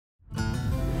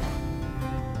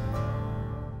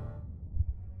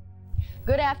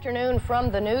Good afternoon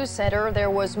from the news center. There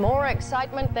was more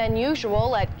excitement than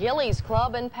usual at GILLEY'S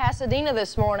Club in Pasadena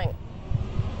this morning.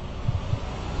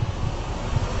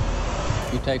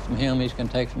 You take from him, he's going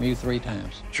to take from you 3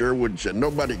 times. Sherwood said,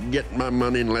 nobody can get my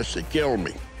money unless they kill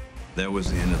me. That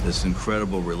was the end of this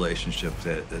incredible relationship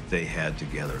that they had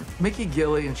together. Mickey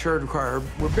Gilley and Sherwood Cryer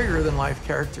were bigger-than-life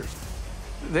characters.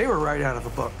 They were right out of a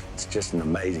book. It's just an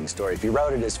amazing story. If you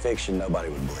wrote it as fiction, nobody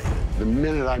would believe it. The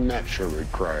minute I met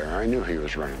Sherwood Cryer, I knew he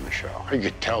was running the show. You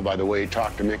could tell by the way he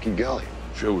talked to Mickey Gilley.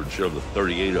 Sherwood shoved the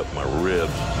 38 up my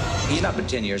ribs. He's not but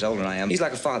 10 years older than I am. He's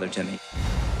like a father to me.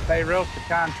 They wrote the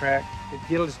contract that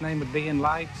Gilley's name would be in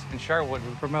lights and Sherwood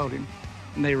would promote him.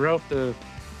 And they wrote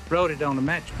it on the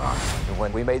matchbox.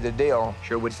 When we made the deal,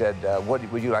 Sherwood said, what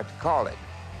would you like to call it?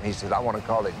 And he said, I want to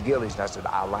call it Gilley's. And I said,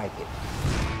 I like it.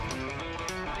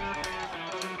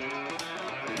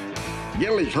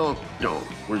 Gilley's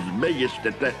Honky-tonk was the biggest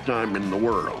at that time in the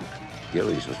world.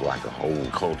 Gilley's was like a whole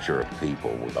culture of people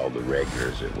with all the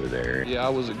regulars that were there. Yeah, I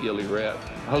was a Gilley rat.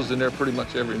 I was in there pretty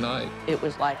much every night. It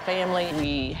was like family.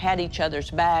 We had each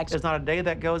other's backs. There's not a day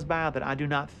that goes by that I do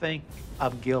not think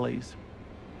of Gilley's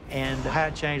and how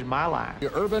it changed my life.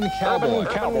 The Urban Cowboy.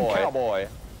 Cowboy.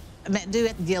 I met do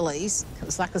at Gilley's. It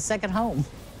was like a second home.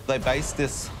 They based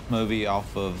this movie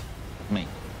off of me.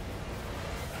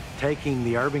 Taking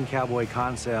the Urban Cowboy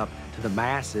concept to the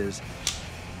masses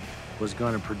was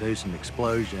going to produce an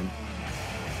explosion.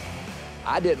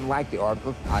 I didn't like the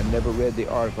article. I never read the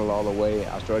article all the way.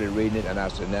 I started reading it, and I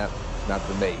said, no, it's not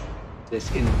for me.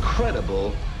 This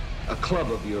incredible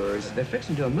club of yours. They're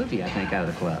fixing to do a movie, I think, out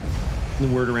of the club. The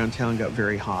word around town got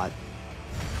very hot.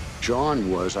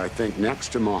 John was, I think, next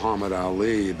to Muhammad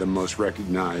Ali, the most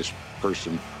recognized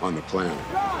person on the planet.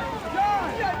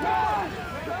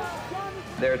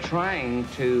 They're trying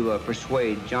to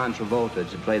persuade John Travolta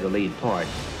to play the lead part.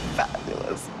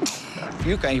 Fabulous.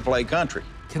 You can't play country.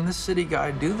 Can this city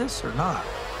guy do this or not?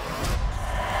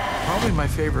 Probably my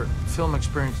favorite film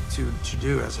experience to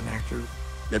do as an actor.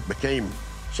 It became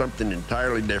something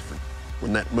entirely different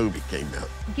when that movie came out.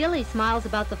 Gilley smiles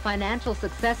about the financial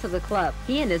success of the club.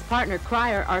 He and his partner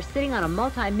Cryer are sitting on a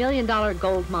multi-million-dollar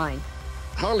gold mine.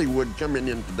 Hollywood coming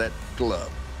into that club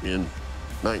in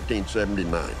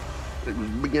 1979. It was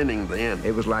beginning to end.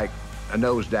 It was like a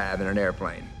nosedive in an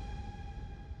airplane.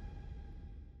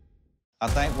 I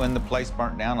think when the place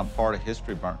burnt down, a part of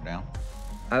history burnt down.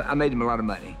 I made him a lot of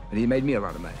money, but he made me a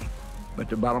lot of money. But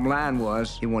the bottom line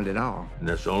was, he wanted it all. And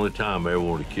that's the only time I ever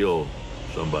wanted to kill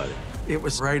somebody. It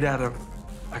was right out of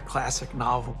a classic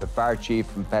novel. The fire chief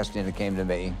from Pasadena came to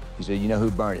me. He said, you know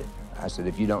who burned it? I said,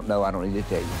 if you don't know, I don't need to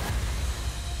tell you.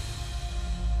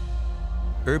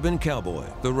 Urban Cowboy,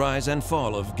 The Rise and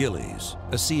Fall of Gilley's,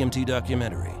 a CMT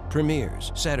documentary,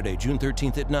 premieres Saturday, June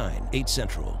 13th at 9, 8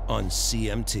 Central on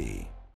CMT.